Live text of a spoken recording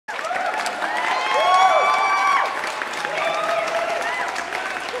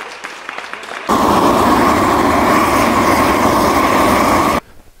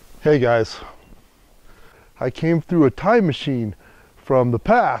Hey guys, I came through a time machine from the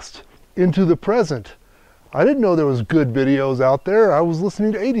past into the present. I didn't know there was good videos out there. I was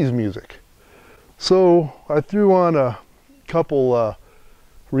listening to 80s music. So I threw on a couple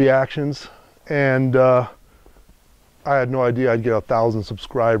reactions, and I had no idea I'd get 1,000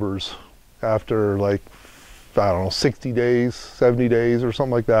 subscribers after, like, I don't know, 60 days, 70 days or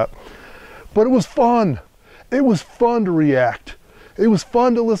something like that. But it was fun. It was fun to react. It was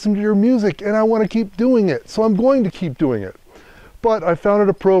fun to listen to your music, and I want to keep doing it, so I'm going to keep doing it. But I found it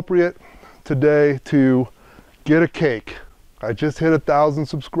appropriate today to get a cake. I just hit 1,000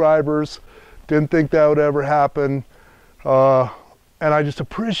 subscribers. Didn't think that would ever happen. And I just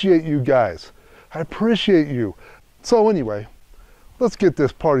appreciate you guys. I appreciate you. So anyway, let's get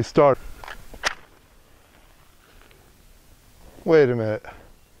this party started. Wait a minute.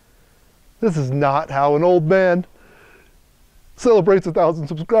 This is not how an old man celebrates 1,000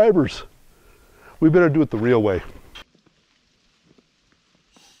 subscribers. We better do it the real way.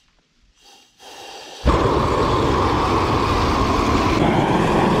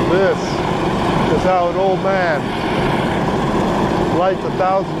 This is how an old man lights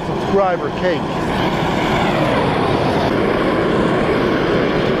 1,000 subscriber cake.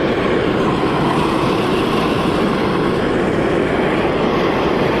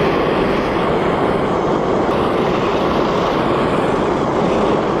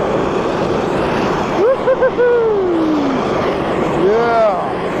 Yeah.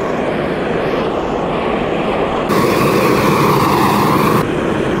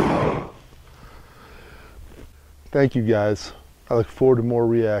 Thank you guys. I look forward to more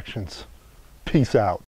reactions. Peace out.